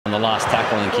On the last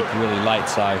tackle and kicked really late,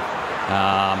 so they're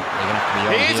going to have to be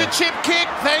on Here's here. A chip kick.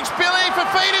 Thanks, Billy.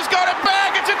 Fafita's got it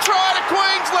back. It's a try to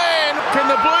Queensland. Can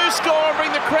the Blues score and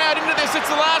bring the crowd into this? It's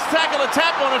the last tackle, a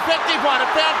tap on, effective one. It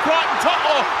found Crichton.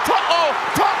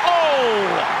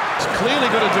 He's clearly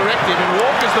got a directive, and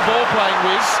Walker's the ball playing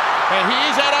whiz. And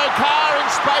here's Addo Carr in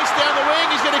space down the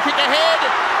wing. He's going to kick ahead.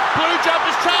 Blue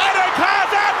jumpers try. Addo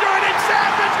Carr's after it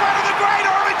himself. It's one of the great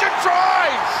Origin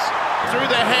tries. Through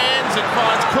the hands, it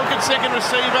finds Cook at second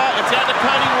receiver. It's out to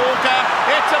Cody Walker.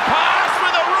 It's a pass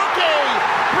for the rookie.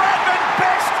 Bradman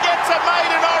Best gets a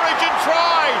maiden Origin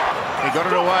try. He got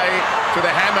it away to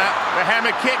the hammer. The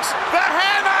hammer kicks. The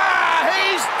hammer!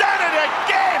 He's done it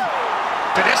again.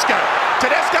 Tedesco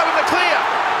in the clear.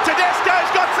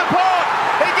 Tedesco's got support.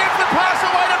 He gives the pass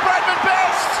away to Bradman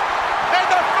Best. And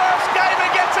the first gamer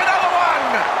gets another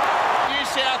one. New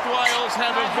South Wales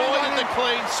have avoided the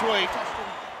clean sweep.